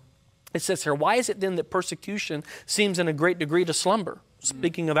powerful one. It says here, "Why is it then that persecution seems in a great degree to slumber?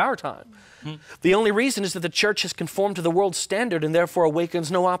 speaking of our time. The only reason is that the church has conformed to the world's standard and therefore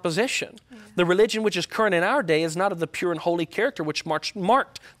awakens no opposition. The religion which is current in our day is not of the pure and holy character which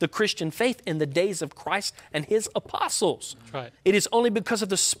marked the Christian faith in the days of Christ and his apostles. That's right. It is only because of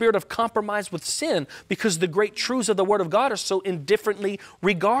the spirit of compromise with sin, because the great truths of the Word of God are so indifferently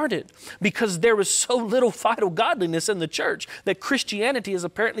regarded, because there is so little vital godliness in the church that Christianity is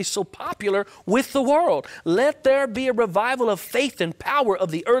apparently so popular with the world. Let there be a revival of faith and power of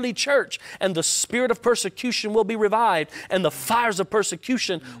the early church, and the spirit of persecution will be revived, and the fires of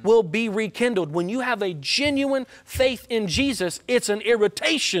persecution will be rekindled. When you have a genuine faith in Jesus, it's an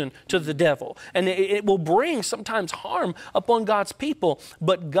irritation to the devil, and it will bring sometimes harm upon God's people,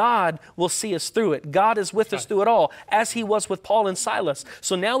 but God will see us through it. God is with us through it all, as he was with Paul and Silas.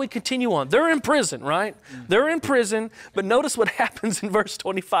 So now we continue on. They're in prison, right? They're in prison, but notice what happens in verse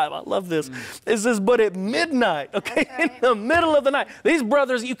 25. I love this. It says, but at midnight, okay, in the middle of the night, these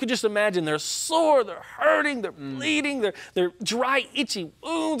brothers, you could just imagine, they're sore, they're hurting, they're bleeding, they're dry, itchy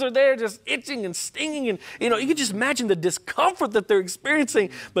wounds are there, just itching and stinging, and you can just imagine the discomfort that they're experiencing,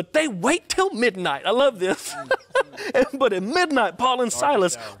 but they wait till midnight. I love this. But at midnight, Paul and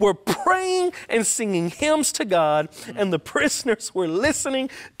Silas were praying and singing hymns to God, and the prisoners were listening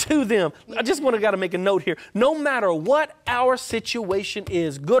to them. I just got to make a note here. No matter what our situation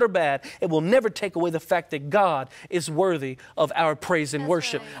is, good or bad, it will never take away the fact that God is worthy of our praise and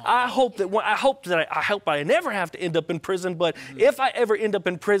worship. Right. I hope I never have to end up in prison, but if I ever end up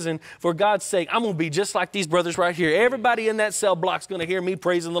in prison, for God's sake, I'm going to be just like these brothers right here. Everybody in that cell block's going to hear me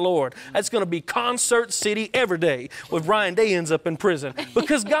praising the Lord. That's going to be concert city every day when Ryan Day ends up in prison,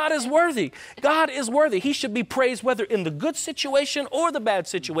 because God is worthy. God is worthy. He should be praised whether in the good situation or the bad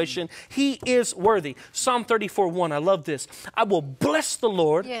situation. He is worthy. Psalm 34:1. I love this. I will bless the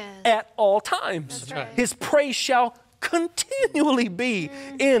Lord at all times. That's right. His praise shall continually be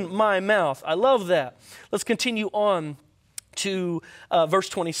in my mouth. I love that. Let's continue on to verse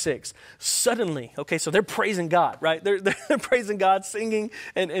 26. Suddenly, okay, so they're praising God, right? They're praising God, singing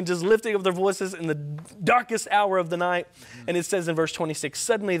and just lifting up their voices in the darkest hour of the night. And it says in verse 26,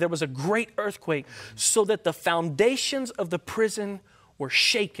 suddenly there was a great earthquake, so that the foundations of the prison were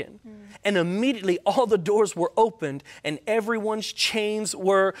shaken, and immediately all the doors were opened and everyone's chains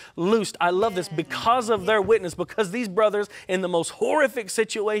were loosed. I love this because of their witness, because these brothers in the most horrific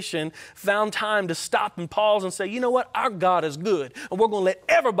situation found time to stop and pause and say, you know what, our God is good, and we're going to let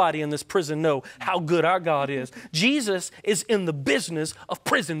everybody in this prison know how good our God is. Jesus is in the business of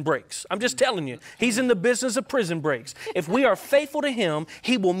prison breaks. I'm just telling you, he's in the business of prison breaks. If we are faithful to him,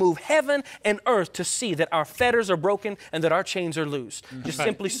 he will move heaven and earth to see that our fetters are broken and that our chains are loosed. Just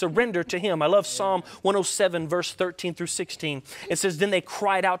simply surrender to him. I love Psalm 107, verse 13 through 16. It says, then they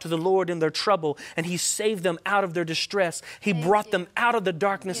cried out to the Lord in their trouble, and he saved them out of their distress. He brought them out of the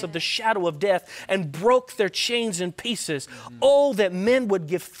darkness of the shadow of death and broke their chains in pieces. Oh, that men would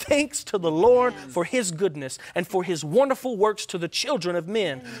give thanks to the Lord for his goodness and for his wonderful works to the children of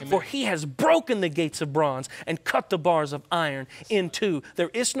men. For he has broken the gates of bronze and cut the bars of iron in two.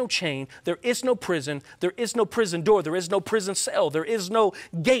 There is no chain. There is no prison. There is no prison door. There is no prison cell. There is no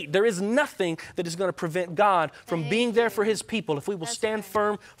gate. There is nothing that is going to prevent God from being there for his people if we will stand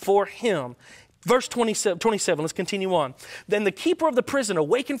firm for him. Verse 27, let's continue on. Then the keeper of the prison,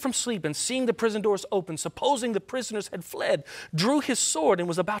 awakened from sleep and seeing the prison doors open, supposing the prisoners had fled, drew his sword and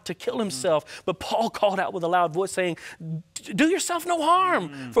was about to kill himself. But Paul called out with a loud voice, saying, do yourself no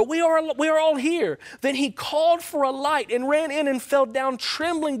harm, for we are all here. Then he called for a light and ran in and fell down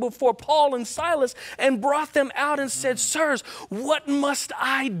trembling before Paul and Silas and brought them out and said, sirs, what must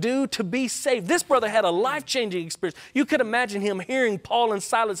I do to be saved? This brother had a life-changing experience. You could imagine him hearing Paul and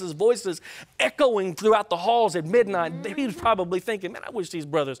Silas's voices echoing throughout the halls at midnight. He was probably thinking, man, I wish these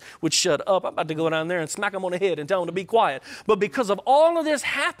brothers would shut up. I'm about to go down there and smack them on the head and tell them to be quiet. But because of all of this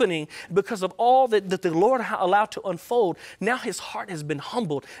happening, because of all that the Lord allowed to unfold, now his heart has been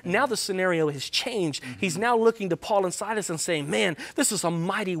humbled. Now the scenario has changed. He's now looking to Paul and Silas and saying, man, this is a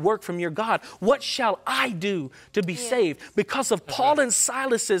mighty work from your God. What shall I do to be saved? Because of Paul and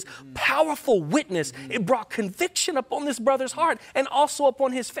Silas's powerful witness, it brought conviction upon this brother's heart and also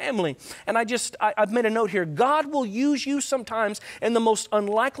upon his family. And I've made a note here. God will use you sometimes in the most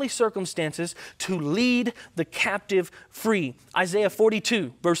unlikely circumstances to lead the captive free. Isaiah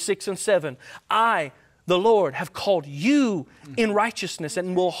 42, verse 6 and 7. I the Lord, have called you in righteousness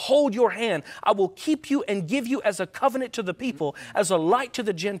and will hold your hand. I will keep you and give you as a covenant to the people, as a light to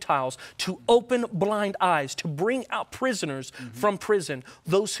the Gentiles, to open blind eyes, to bring out prisoners from prison,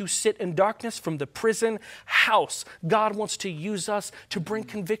 those who sit in darkness from the prison house. God wants to use us to bring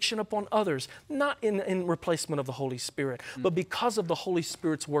conviction upon others, not in replacement of the Holy Spirit, but because of the Holy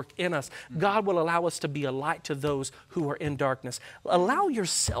Spirit's work in us. God will allow us to be a light to those who are in darkness. Allow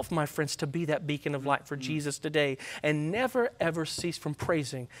yourself, my friends, to be that beacon of light for Jesus today, and never ever cease from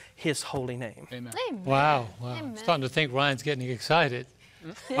praising His holy name. Amen. Amen. Wow. Amen. I'm starting to think Ryan's getting excited.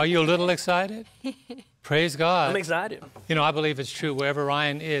 Are you a little excited? Praise God. I'm excited. You know, I believe it's true. Wherever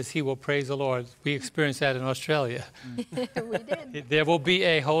Ryan is, he will praise the Lord. We experienced that in Australia. We did. There will be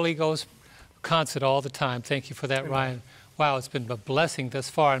a Holy Ghost concert all the time. Thank you for that, Ryan. Wow, it's been a blessing thus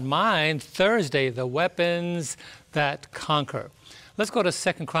far. And mine, Thursday, the weapons that conquer. Let's go to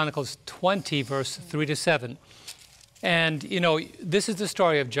 2 Chronicles 20, verse 3 to 7. And, you know, this is the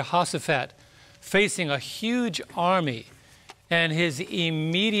story of Jehoshaphat facing a huge army, and his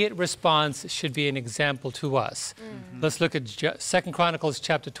immediate response should be an example to us. Let's look at 2 Chronicles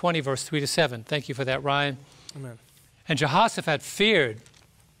chapter 20, verse 3 to 7. Thank you for that, Ryan. Amen. And Jehoshaphat feared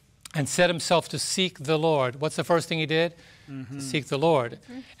and set himself to seek the Lord. What's the first thing he did? To seek the Lord.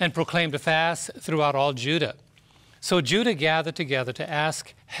 And proclaimed a fast throughout all Judah. So Judah gathered together to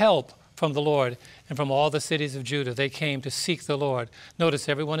ask help from the Lord, and from all the cities of Judah they came to seek the Lord. Notice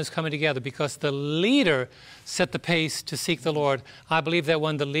everyone is coming together because the leader set the pace to seek the Lord. I believe that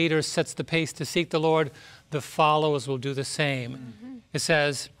when the leader sets the pace to seek the Lord, the followers will do the same. It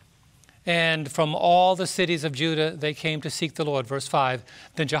says, and from all the cities of Judah they came to seek the Lord. Verse 5,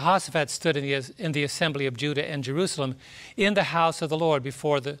 then Jehoshaphat stood in the assembly of Judah and Jerusalem in the house of the Lord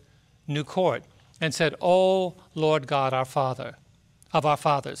before the new court, and said, O Lord God, our Father, of our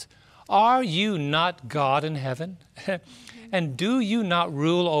fathers, are you not God in heaven? And do you not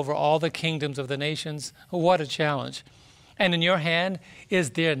rule over all the kingdoms of the nations? What a challenge. And in your hand is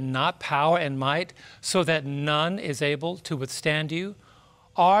there not power and might, so that none is able to withstand you?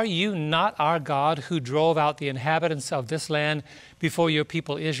 Are you not our God, who drove out the inhabitants of this land before your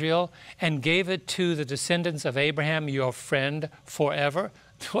people Israel, and gave it to the descendants of Abraham, your friend, forever?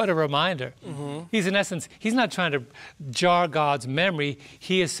 What a reminder. He's in essence, he's not trying to jar God's memory.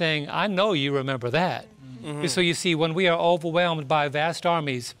 He is saying, I know you remember that. So you see, when we are overwhelmed by vast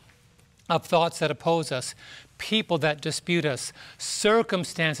armies of thoughts that oppose us, people that dispute us,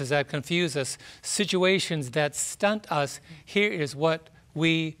 circumstances that confuse us, situations that stunt us, here is what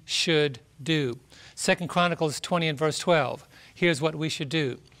we should do. 2 Chronicles 20 and verse 12. Here's what we should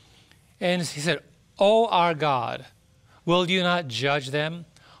do. And he said, O our God, will you not judge them?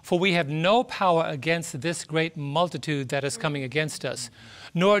 For we have no power against this great multitude that is coming against us,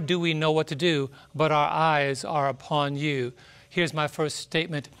 nor do we know what to do, but our eyes are upon you. Here's my first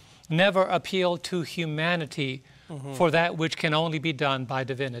statement. Never appeal to humanity for that which can only be done by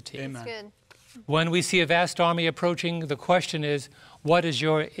divinity. Amen. That's good. When we see a vast army approaching, the question is, what is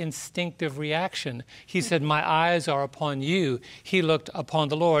your instinctive reaction? He said, my eyes are upon you. He looked upon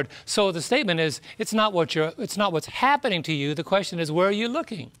the Lord. So the statement is, it's not what's happening to you. The question is, where are you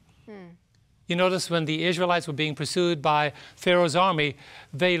looking? You notice when the Israelites were being pursued by Pharaoh's army,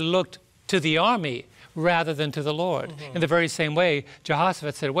 they looked to the army rather than to the Lord. In the very same way,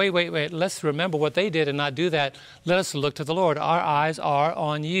 Jehoshaphat said, wait, let's remember what they did and not do that. Let us look to the Lord. Our eyes are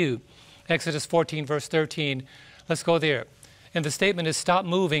on you. Exodus 14, verse 13. Let's go there. And the statement is, stop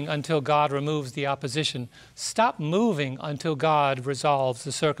moving until God removes the opposition. Stop moving until God resolves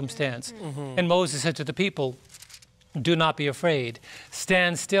the circumstance. And Moses said to the people, do not be afraid.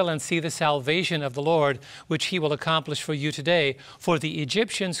 Stand still and see the salvation of the Lord, which he will accomplish for you today. For the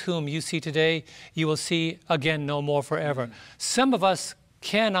Egyptians whom you see today, you will see again no more forever. Some of us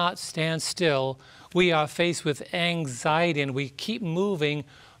cannot stand still. We are faced with anxiety and we keep moving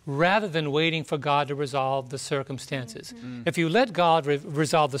rather than waiting for God to resolve the circumstances. If you let God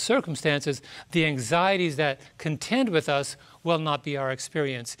resolve the circumstances, the anxieties that contend with us will not be our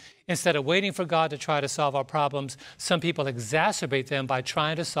experience. Instead of waiting for God to try to solve our problems, some people exacerbate them by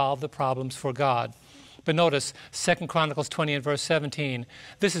trying to solve the problems for God. But notice 2 Chronicles 20 and verse 17.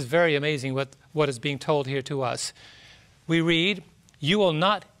 This is very amazing what is being told here to us. We read, you will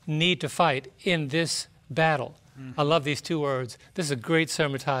not need to fight in this battle. I love these two words. This is a great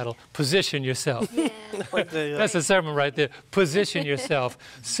sermon title. Position yourself. That's a sermon right there. Position yourself.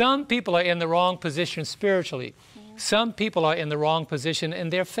 Some people are in the wrong position spiritually. Some people are in the wrong position in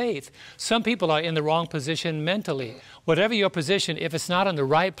their faith. Some people are in the wrong position mentally. Whatever your position, if it's not in the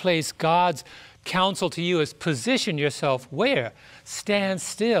right place, God's counsel to you is position yourself where? Stand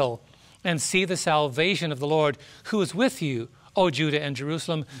still and see the salvation of the Lord who is with you, O Judah and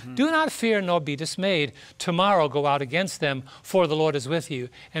Jerusalem. Do not fear nor be dismayed. Tomorrow go out against them, for the Lord is with you.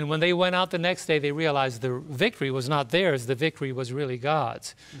 And when they went out the next day, they realized the victory was not theirs. The victory was really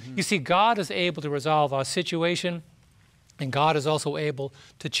God's. You see, God is able to resolve our situation, and God is also able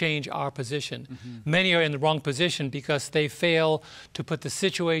to change our position. Many are in the wrong position because they fail to put the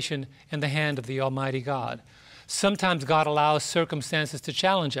situation in the hand of the Almighty God. Sometimes God allows circumstances to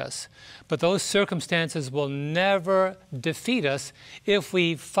challenge us, but those circumstances will never defeat us if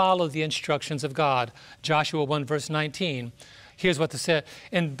we follow the instructions of God. Joshua 1 verse 19, here's what it said.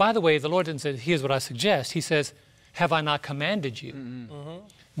 And by the way, the Lord didn't say, here's what I suggest. He says, have I not commanded you?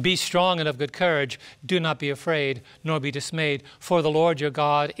 Be strong and of good courage. Do not be afraid, nor be dismayed, for the Lord your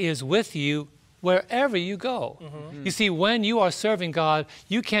God is with you wherever you go. You see, when you are serving God,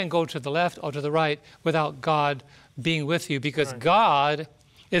 you can't go to the left or to the right without God being with you, because God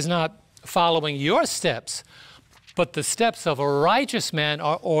is not following your steps, but the steps of a righteous man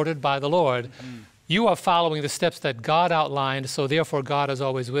are ordered by the Lord. You are following the steps that God outlined, so therefore God is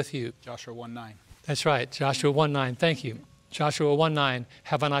always with you. Joshua 1:9. That's right, Joshua 1:9. Thank you. Joshua 1:9,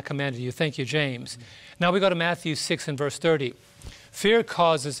 have I not commanded you? Thank you, James. Now we go to Matthew 6 and verse 30. Fear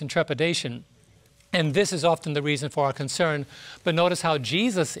causes intrepidation, and this is often the reason for our concern. But notice how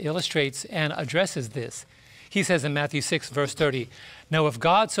Jesus illustrates and addresses this. He says in Matthew 6, verse 30, now if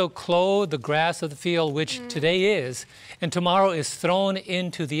God so clothe the grass of the field, which today is, and tomorrow is thrown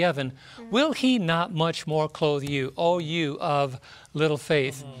into the oven, will he not much more clothe you, O you of little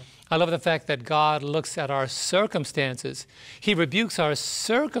faith? I love the fact that God looks at our circumstances. He rebukes our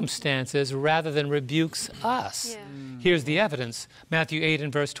circumstances rather than rebukes us. Here's the evidence. Matthew 8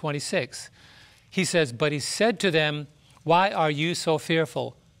 and verse 26. He says, but he said to them, why are you so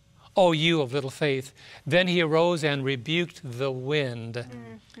fearful, O you of little faith? Then he arose and rebuked the wind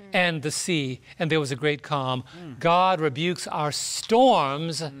and the sea, and there was a great calm. God rebukes our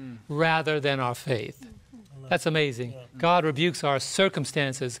storms rather than our faith. That's amazing. God rebukes our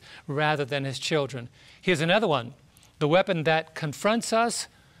circumstances rather than his children. Here's another one. The weapon that confronts us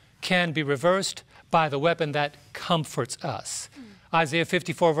can be reversed by the weapon that comforts us. Isaiah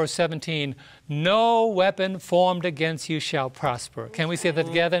 54 verse 17, no weapon formed against you shall prosper. Can we say that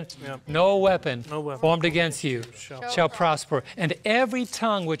together? No weapon formed against you shall prosper. And every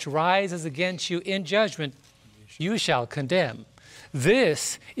tongue which rises against you in judgment, you shall condemn.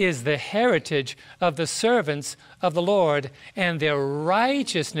 This is the heritage of the servants of the Lord, and their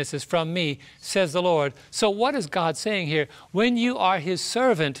righteousness is from me, says the Lord. So what is God saying here? When you are his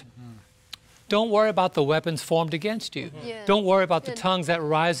servant, don't worry about the weapons formed against you. Don't worry about the tongues that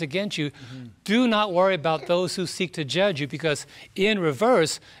rise against you. Do not worry about those who seek to judge you, because in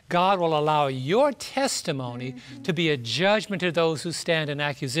reverse, God will allow your testimony to be a judgment to those who stand in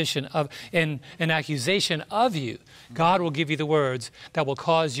accusation of you. God will give you the words that will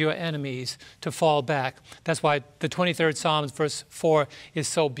cause your enemies to fall back. That's why the 23rd Psalm, verse 4, is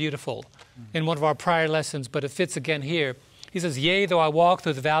so beautiful in one of our prior lessons, but it fits again here. He says, yea, though I walk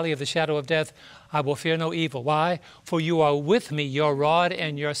through the valley of the shadow of death, I will fear no evil. Why? For you are with me, your rod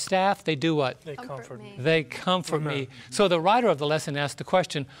and your staff, they do what? They comfort me. They comfort me. So the writer of the lesson asked the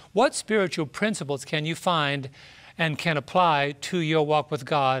question, what spiritual principles can you find and can apply to your walk with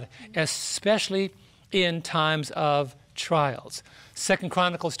God, especially in times of trials? 2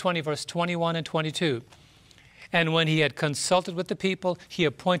 Chronicles 20, verse 21 and 22. And when he had consulted with the people, he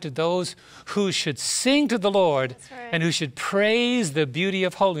appointed those who should sing to the Lord and who should praise the beauty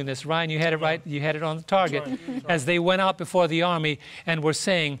of holiness. Ryan, you had it right. You had it on the target. As they went out before the army and were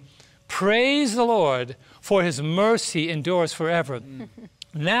saying, praise the Lord, for his mercy endures forever.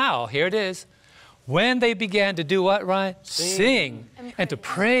 Now, here it is. When they began to do what, Ryan? Sing and to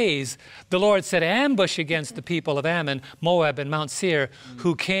praise, the Lord set ambush against the people of Ammon, Moab, and Mount Seir,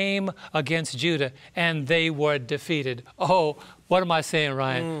 who came against Judah, and they were defeated. Oh, what am I saying,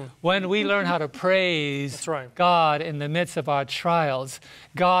 Ryan? When we learn how to praise God in the midst of our trials,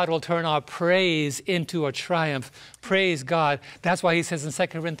 God will turn our praise into a triumph. Praise God. That's why he says in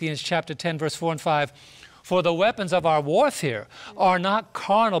 2 Corinthians chapter 10, verse 4 and 5, for the weapons of our warfare are not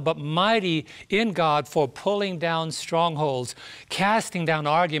carnal, but mighty in God for pulling down strongholds, casting down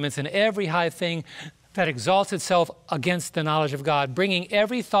arguments and every high thing that exalts itself against the knowledge of God, bringing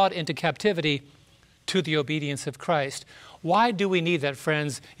every thought into captivity to the obedience of Christ. Why do we need that,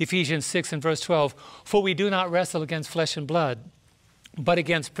 friends? Ephesians 6 and verse 12, for we do not wrestle against flesh and blood, but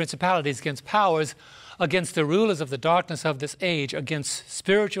against principalities, against powers, against the rulers of the darkness of this age, against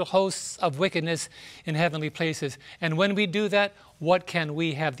spiritual hosts of wickedness in heavenly places. And when we do that, what can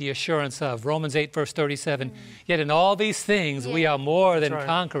we have the assurance of? Romans 8, verse 37, yet in all these things we are more than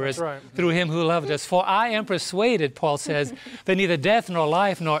conquerors through him who loved us. For I am persuaded, Paul says, that neither death nor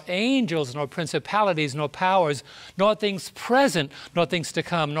life, nor angels, nor principalities, nor powers, nor things present, nor things to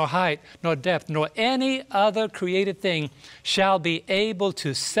come, nor height, nor depth, nor any other created thing shall be able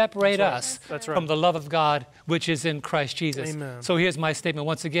to separate us from the love of God, which is in Christ Jesus. Amen. So here's my statement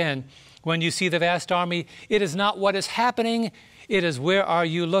once again. When you see the vast army, it is not what is happening, it is where are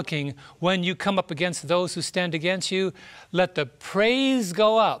you looking. When you come up against those who stand against you, let the praise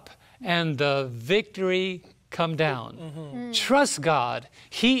go up and the victory come down. Trust God.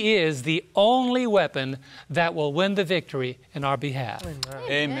 He is the only weapon that will win the victory in our behalf.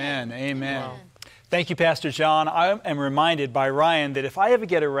 Amen. Amen. Wow. Thank you, Pastor John. I am reminded by Ryan that if I ever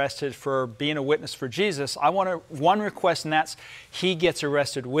get arrested for being a witness for Jesus, I want one request, and that's he gets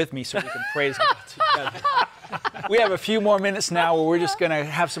arrested with me so we can praise God together. We have a few more minutes now where we're just going to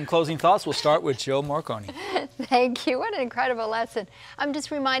have some closing thoughts. We'll start with Jill Marconi. Thank you. What an incredible lesson. I'm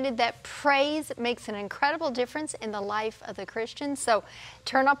just reminded that praise makes an incredible difference in the life of the Christian. So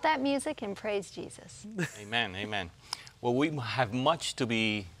turn up that music and praise Jesus. Amen. Amen. Well, we have much to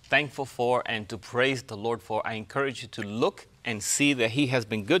be thankful for and to praise the Lord for. I encourage you to look and see that he has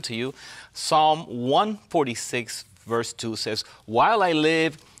been good to you. Psalm 146 verse 2 says, while I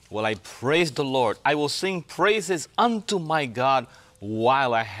live, will I praise the Lord. I will sing praises unto my God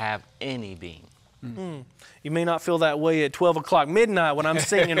while I have any being. You may not feel that way at 12 o'clock midnight when I'm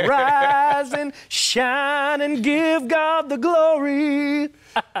singing, rise and shine and give God the glory.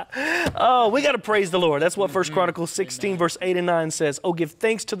 Oh, we got to praise the Lord. That's what 1 Chronicles 16, verse 8 and 9 says. Oh, give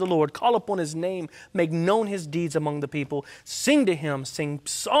thanks to the Lord. Call upon his name. Make known his deeds among the people. Sing to him. Sing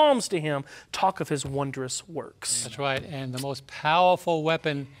psalms to him. Talk of his wondrous works. That's right. And the most powerful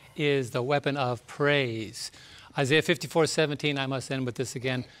weapon is the weapon of praise. Isaiah 54:17, I must end with this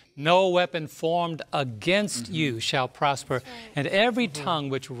again. No weapon formed against you shall prosper, and every tongue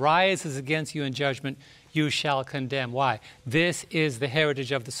which rises against you in judgment you shall condemn. Why? This is the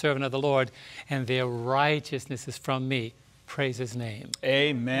heritage of the servant of the Lord, and their righteousness is from me. Praise his name.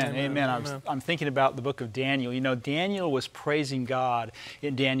 Amen. Amen. I'm thinking about the book of Daniel. You know, Daniel was praising God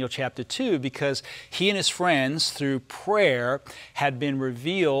in Daniel chapter 2 because he and his friends, through prayer, had been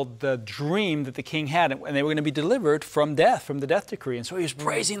revealed the dream that the king had, and they were going to be delivered from death, from the death decree. And so he was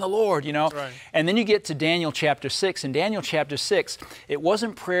praising the Lord, you know. Right. And then you get to Daniel chapter 6. In Daniel chapter 6, it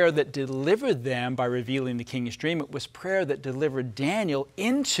wasn't prayer that delivered them by revealing the king's dream. It was prayer that delivered Daniel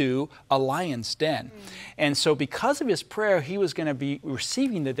into a lion's den. And so because of his prayer, he was going to be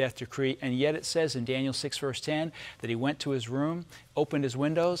receiving the death decree, and yet it says in Daniel 6 verse 10 that he went to his room, opened his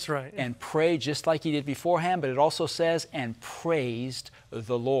windows, and prayed just like he did beforehand, but it also says, and praised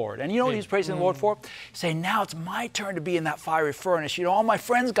the Lord. And you know what he's praising the Lord for? He's saying, now it's my turn to be in that fiery furnace. You know, all my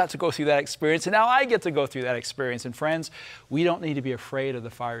friends got to go through that experience, and now I get to go through that experience. And friends, we don't need to be afraid of the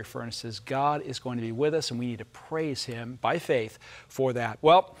fiery furnaces. God is going to be with us, and we need to praise him by faith for that.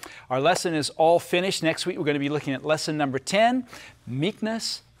 Well, our lesson is all finished. Next week, we're going to be looking at lesson number 10,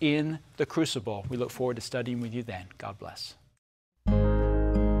 meekness in the crucible. We look forward to studying with you then. God bless.